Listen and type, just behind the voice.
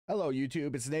Hello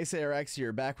YouTube, it's Naysayer X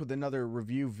here, back with another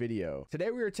review video.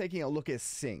 Today we are taking a look at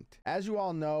SYNCED. As you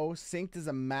all know, SYNCED is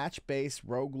a match-based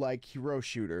roguelike hero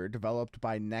shooter developed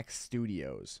by Next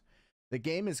Studios. The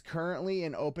game is currently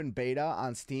in open beta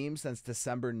on Steam since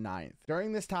December 9th.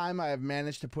 During this time, I have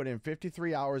managed to put in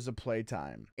 53 hours of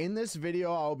playtime. In this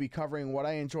video, I will be covering what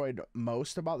I enjoyed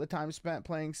most about the time spent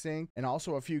playing SYNCED, and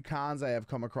also a few cons I have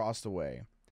come across the way.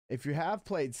 If you have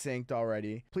played SYNCED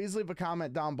already, please leave a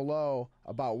comment down below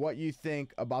about what you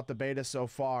think about the beta so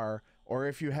far, or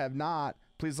if you have not,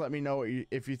 please let me know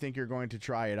if you think you're going to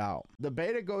try it out. The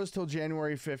beta goes till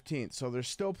January 15th, so there's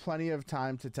still plenty of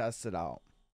time to test it out.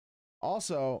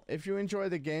 Also, if you enjoy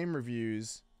the game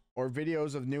reviews or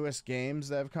videos of newest games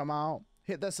that have come out,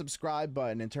 hit that subscribe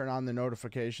button and turn on the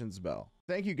notifications bell.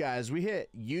 Thank you guys. We hit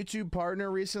YouTube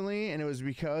partner recently and it was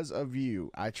because of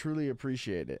you. I truly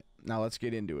appreciate it. Now let's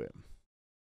get into it.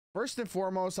 First and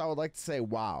foremost, I would like to say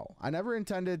wow. I never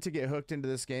intended to get hooked into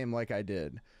this game like I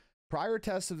did. Prior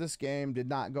tests of this game did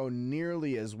not go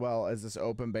nearly as well as this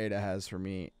open beta has for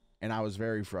me, and I was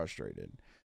very frustrated.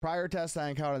 Prior tests, I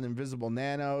encountered invisible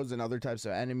nanos and other types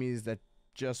of enemies that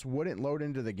just wouldn't load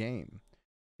into the game.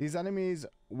 These enemies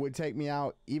would take me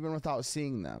out even without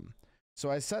seeing them. So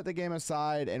I set the game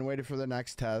aside and waited for the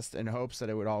next test in hopes that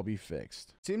it would all be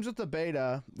fixed. Seems with the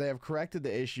beta, they have corrected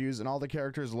the issues and all the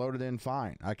characters loaded in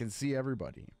fine. I can see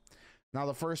everybody. Now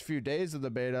the first few days of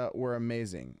the beta were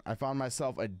amazing. I found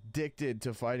myself addicted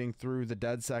to fighting through the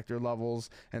dead sector levels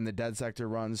and the dead sector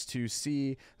runs to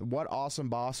see what awesome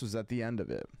boss was at the end of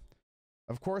it.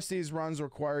 Of course, these runs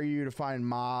require you to find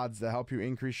mods that help you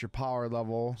increase your power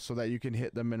level so that you can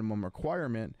hit the minimum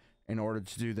requirement in order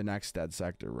to do the next dead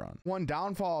sector run. One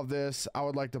downfall of this I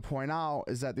would like to point out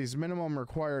is that these minimum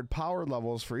required power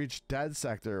levels for each dead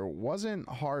sector wasn't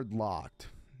hard locked.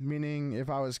 Meaning if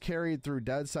I was carried through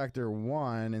dead sector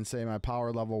 1 and say my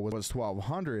power level was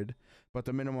 1200, but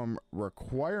the minimum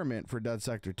requirement for dead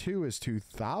sector 2 is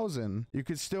 2000, you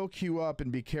could still queue up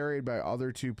and be carried by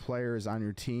other two players on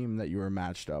your team that you were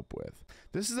matched up with.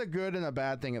 This is a good and a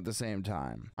bad thing at the same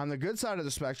time. On the good side of the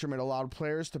spectrum, it allowed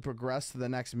players to progress to the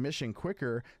next mission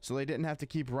quicker so they didn't have to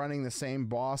keep running the same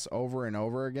boss over and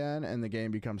over again and the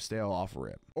game becomes stale off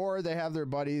rip. Or they have their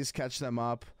buddies catch them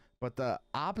up. But the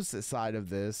opposite side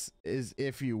of this is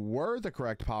if you were the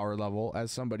correct power level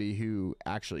as somebody who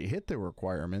actually hit the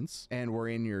requirements and were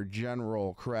in your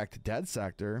general correct dead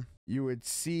sector, you would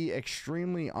see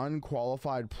extremely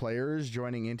unqualified players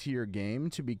joining into your game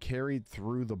to be carried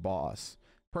through the boss.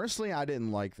 Personally, I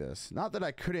didn't like this. Not that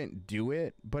I couldn't do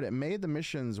it, but it made the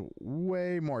missions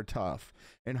way more tough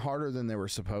and harder than they were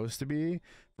supposed to be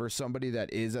for somebody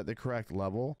that is at the correct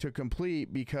level to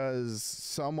complete because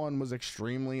someone was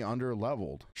extremely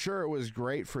underleveled. Sure, it was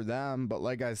great for them, but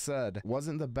like I said, it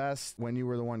wasn't the best when you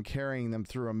were the one carrying them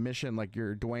through a mission like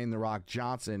you're Dwayne "The Rock"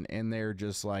 Johnson and they're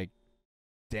just like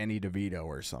Danny DeVito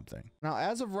or something. Now,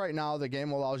 as of right now, the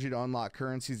game allows you to unlock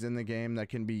currencies in the game that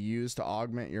can be used to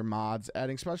augment your mods,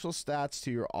 adding special stats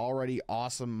to your already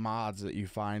awesome mods that you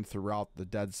find throughout the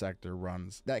dead sector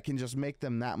runs that can just make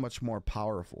them that much more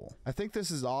powerful. I think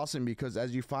this is awesome because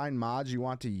as you find mods you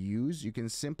want to use, you can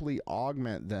simply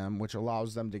augment them, which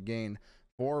allows them to gain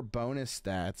 4 bonus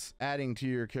stats, adding to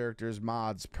your character's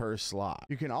mods per slot.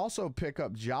 You can also pick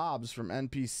up jobs from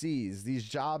NPCs. These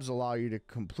jobs allow you to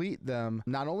complete them.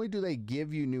 Not only do they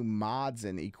give you new mods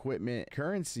and equipment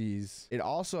currencies, it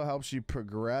also helps you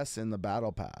progress in the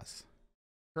battle pass.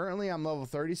 Currently, I'm level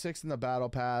 36 in the battle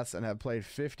pass and have played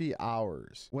 50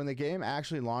 hours. When the game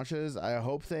actually launches, I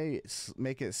hope they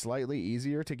make it slightly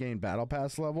easier to gain battle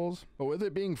pass levels, but with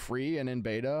it being free and in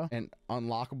beta and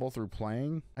unlockable through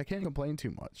playing, I can't complain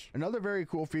too much. Another very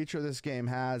cool feature this game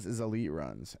has is elite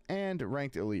runs and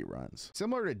ranked elite runs.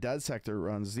 Similar to dead sector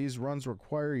runs, these runs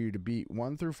require you to beat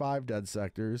 1 through 5 dead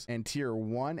sectors and tier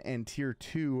 1 and tier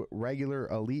 2 regular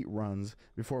elite runs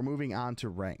before moving on to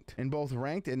ranked. In both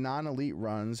ranked and non-elite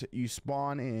runs, you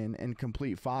spawn in and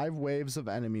complete 5 waves of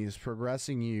enemies,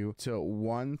 progressing you to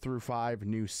 1 through 5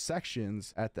 new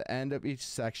sections. At the end of each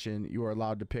section, you are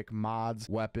allowed to pick mods,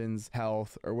 weapons,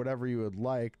 health, or whatever you would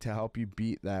like to help you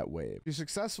beat that wave. If you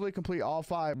successfully complete all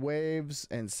 5 waves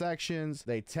and sections,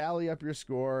 they tally up your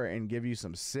score and give you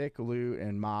some sick loot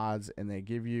and mods, and they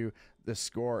give you the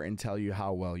score and tell you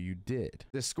how well you did.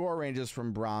 The score ranges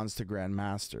from bronze to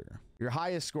grandmaster. Your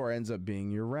highest score ends up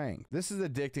being your rank. This is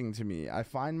addicting to me. I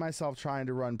find myself trying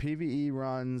to run PvE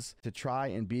runs to try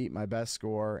and beat my best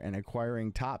score and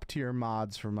acquiring top tier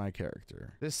mods for my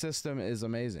character. This system is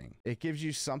amazing. It gives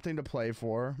you something to play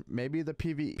for. Maybe the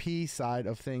PvP side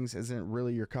of things isn't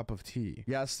really your cup of tea.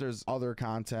 Yes, there's other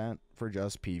content for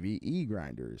just PvE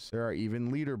grinders. There are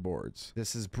even leaderboards.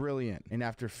 This is brilliant, and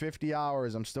after 50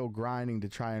 hours I'm still grinding to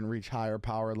try and reach higher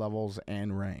power levels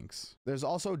and ranks. There's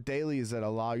also dailies that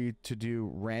allow you to do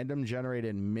random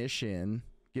generated mission,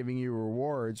 giving you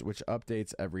rewards which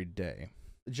updates every day.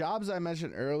 The jobs I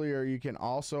mentioned earlier you can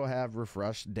also have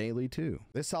refreshed daily too.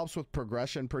 This helps with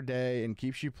progression per day and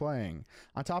keeps you playing.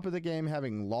 On top of the game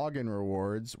having login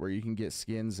rewards where you can get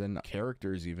skins and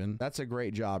characters even, that's a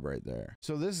great job right there.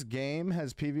 So this game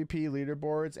has PvP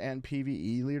leaderboards and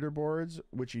PvE leaderboards,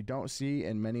 which you don't see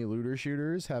in many looter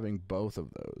shooters having both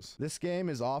of those. This game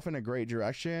is off in a great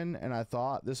direction, and I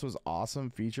thought this was an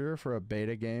awesome feature for a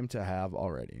beta game to have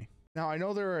already. Now I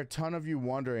know there are a ton of you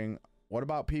wondering, what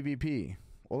about PvP?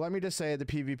 Well, let me just say the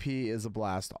PvP is a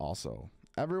blast also.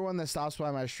 Everyone that stops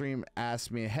by my stream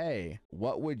asks me, hey,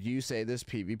 what would you say this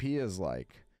PvP is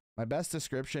like? My best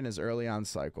description is early on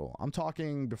cycle. I'm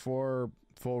talking before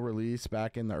full release,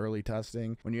 back in the early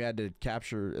testing, when you had to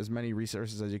capture as many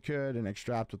resources as you could and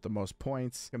extract with the most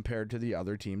points compared to the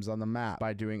other teams on the map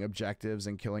by doing objectives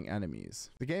and killing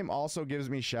enemies. The game also gives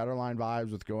me Shadowline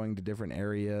vibes with going to different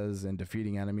areas and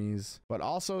defeating enemies, but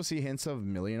also see hints of a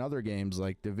million other games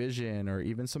like Division or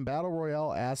even some battle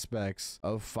royale aspects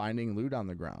of finding loot on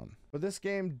the ground. But this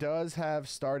game does have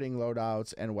starting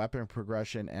loadouts and weapon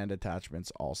progression and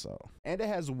attachments also. And it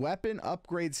has weapon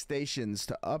upgrade stations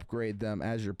to upgrade them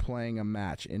as you're playing a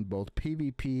match in both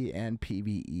PvP and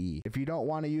PvE. If you don't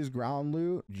want to use ground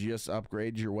loot, just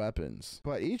upgrade your weapons.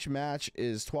 But each match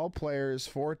is 12 players,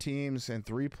 4 teams, and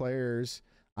 3 players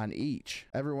on each.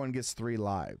 Everyone gets 3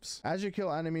 lives. As you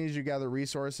kill enemies, you gather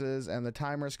resources and the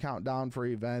timers count down for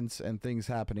events and things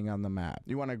happening on the map.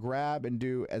 You want to grab and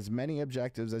do as many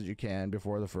objectives as you can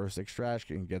before the first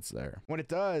extraction gets there. When it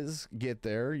does get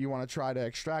there, you want to try to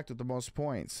extract with the most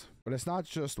points. But it's not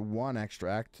just one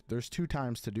extract, there's 2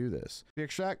 times to do this. If you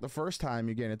extract the first time,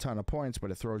 you gain a ton of points, but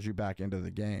it throws you back into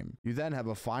the game. You then have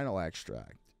a final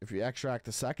extract. If you extract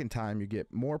the second time, you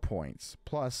get more points,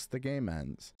 plus the game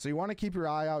ends. So you want to keep your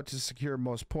eye out to secure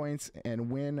most points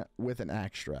and win with an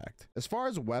extract. As far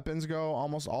as weapons go,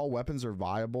 almost all weapons are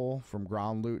viable, from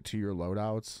ground loot to your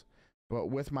loadouts. But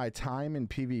with my time in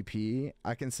PvP,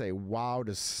 I can say, wow,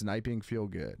 does sniping feel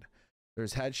good.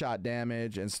 There's headshot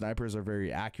damage and snipers are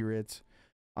very accurate.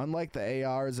 Unlike the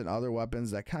ARs and other weapons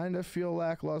that kind of feel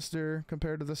lackluster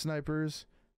compared to the snipers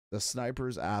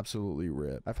absolutely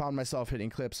rip. I found myself hitting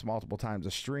clips multiple times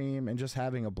a stream and just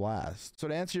having a blast. So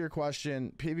to answer your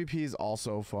question, PvP is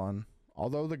also fun.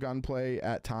 Although the gunplay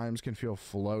at times can feel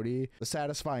floaty, the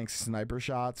satisfying sniper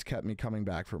shots kept me coming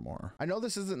back for more. I know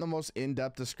this isn't the most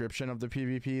in-depth description of the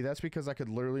PvP, that's because I could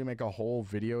literally make a whole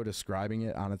video describing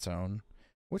it on its own,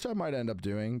 which I might end up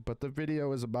doing, but the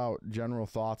video is about general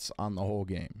thoughts on the whole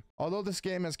game. Although this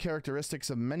game has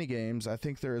characteristics of many games, I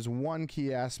think there is one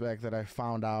key aspect that I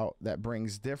found out that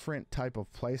brings different type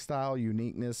of playstyle,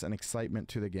 uniqueness, and excitement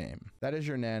to the game. That is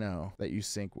your nano that you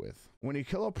sync with. When you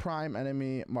kill a prime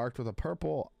enemy marked with a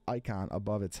purple icon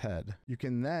above its head, you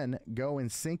can then go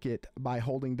and sync it by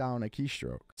holding down a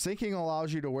keystroke. Syncing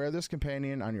allows you to wear this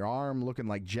companion on your arm looking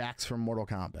like Jax from Mortal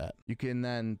Kombat. You can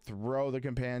then throw the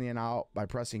companion out by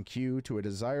pressing Q to a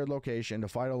desired location to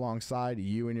fight alongside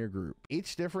you and your group.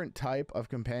 Each different type of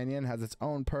companion has its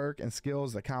own perk and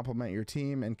skills that complement your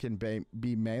team and can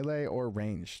be melee or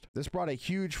ranged. This brought a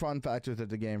huge fun factor to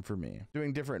the game for me.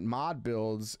 Doing different mod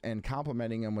builds and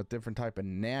complementing them with different type of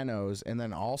nanos, and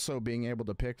then also being able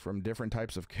to pick from different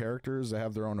types of characters that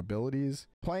have their own abilities.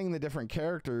 Playing the different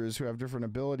characters who have different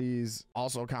abilities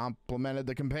also complemented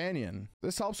the companion.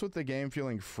 This helps with the game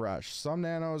feeling fresh. Some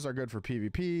nanos are good for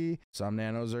PvP, some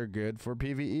nanos are good for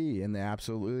PvE, and they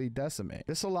absolutely decimate.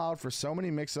 This allowed for so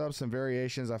many mix-ups and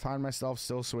variations. I find myself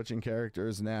still switching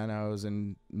characters, nanos,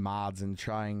 and mods and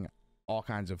trying all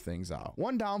kinds of things out.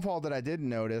 One downfall that I did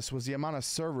notice was the amount of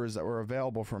servers that were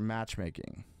available for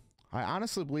matchmaking. I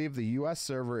honestly believe the US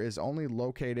server is only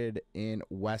located in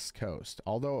West Coast.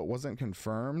 Although it wasn't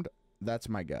confirmed, that's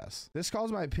my guess. This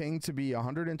caused my ping to be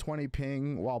 120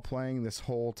 ping while playing this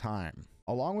whole time,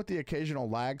 along with the occasional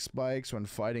lag spikes when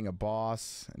fighting a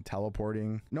boss and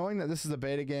teleporting. Knowing that this is a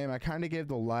beta game, I kind of gave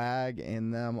the lag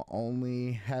in them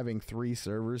only having 3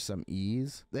 servers some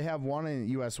ease. They have one in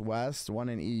US West, one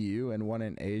in EU, and one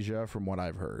in Asia from what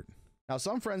I've heard. Now,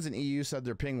 some friends in EU said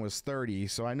their ping was 30,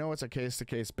 so I know it's a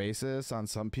case-to-case basis. On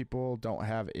some people don't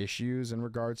have issues in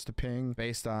regards to ping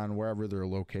based on wherever their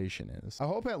location is. I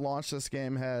hope at launch this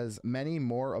game has many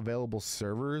more available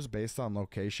servers based on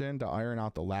location to iron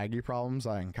out the laggy problems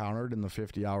I encountered in the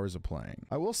 50 hours of playing.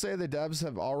 I will say the devs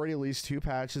have already released 2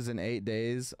 patches in 8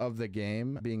 days of the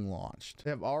game being launched.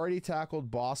 They have already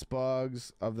tackled boss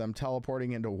bugs of them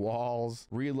teleporting into walls,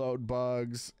 reload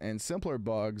bugs, and simpler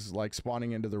bugs like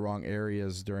spawning into the wrong areas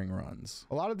during runs.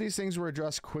 A lot of these things were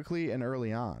addressed quickly and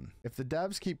early on. If the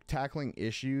devs keep tackling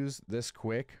issues this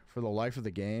quick for the life of the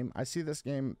game, I see this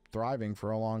game thriving for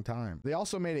a long time. They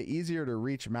also made it easier to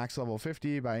reach max level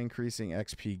 50 by increasing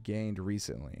XP gained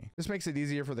recently. This makes it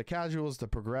easier for the casuals to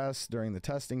progress during the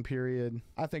testing period.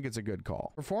 I think it's a good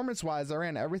call. Performance wise, I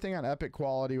ran everything on epic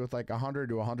quality with like 100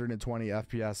 to 120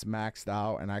 FPS maxed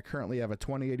out, and I currently have a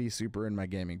 2080 Super in my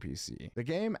gaming PC. The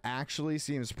game actually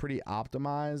seems pretty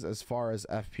optimized as far as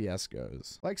FPS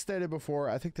goes. Like stated before,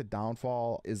 I think the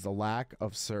downfall is the lack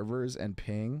of servers and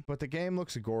ping, but the game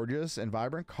looks gorgeous and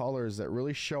vibrant colors that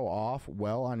really show off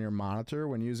well on your monitor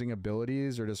when using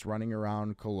abilities or just running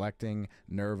around collecting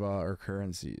Nerva or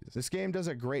currencies. This game does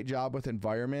a great job with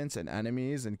environments and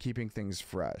enemies and keeping things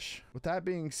fresh. With that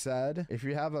being said, if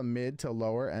you have a mid to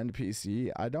lower end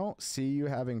PC, I don't see you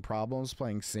having problems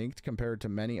playing synced compared to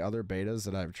many other betas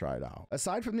that I've tried out.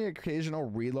 Aside from the occasional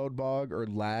reload bug or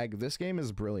lag, this game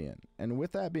is brilliant. And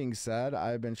with that being said,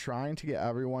 I've been trying to get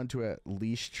everyone to at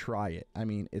least try it. I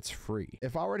mean, it's free.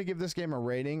 If I were to give this game a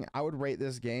rating, I would rate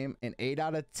this game an 8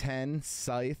 out of 10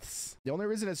 scythes. The only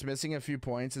reason it's missing a few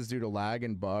points is due to lag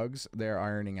and bugs they're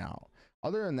ironing out.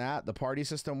 Other than that, the party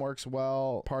system works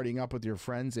well, partying up with your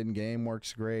friends in-game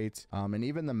works great, and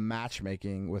even the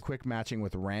matchmaking with quick matching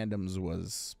with randoms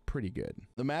was pretty good.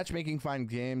 The matchmaking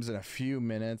finds games in a few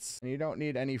minutes, and you don't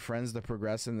need any friends to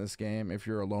progress in this game if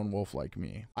you're a lone wolf like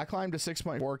me. I climbed to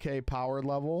 6.4K power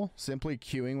level, simply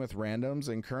queuing with randoms,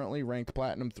 and currently ranked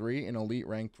Platinum 3 in elite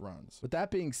ranked runs. With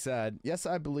that being said, yes,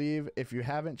 I believe if you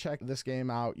haven't checked this game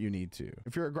out, you need to.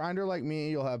 If you're a grinder like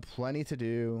me, you'll have plenty to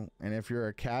do, and if you're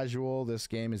a casual, this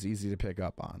game is easy to pick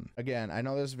up on. Again, I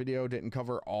know this video didn't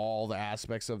cover all the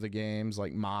aspects of the games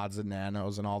like mods and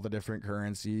nanos and all the different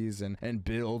currencies and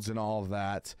builds and all of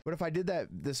that, but if I did that,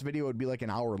 this video would be like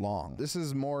an hour long. This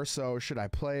is more so should I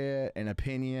play it, an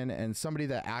opinion, and somebody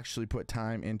that actually put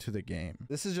time into the game.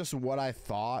 This is just what I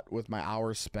thought with my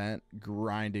hours spent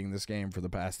grinding this game for the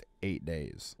past 8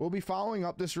 days. We'll be following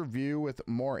up this review with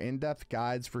more in-depth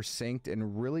guides for synced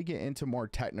and really get into more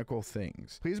technical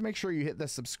things. Please make sure you hit the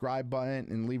subscribe button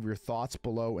and leave your thoughts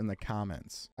below in the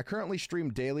comments. I currently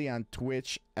stream daily on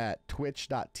Twitch at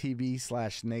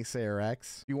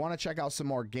twitch.tv/naysayerx. If you want to check out some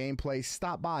more gameplay,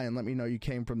 stop by and let me know you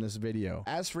came from this video.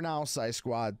 As for now, Sci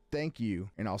Squad, thank you,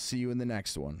 and I'll see you in the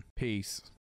next one. Peace.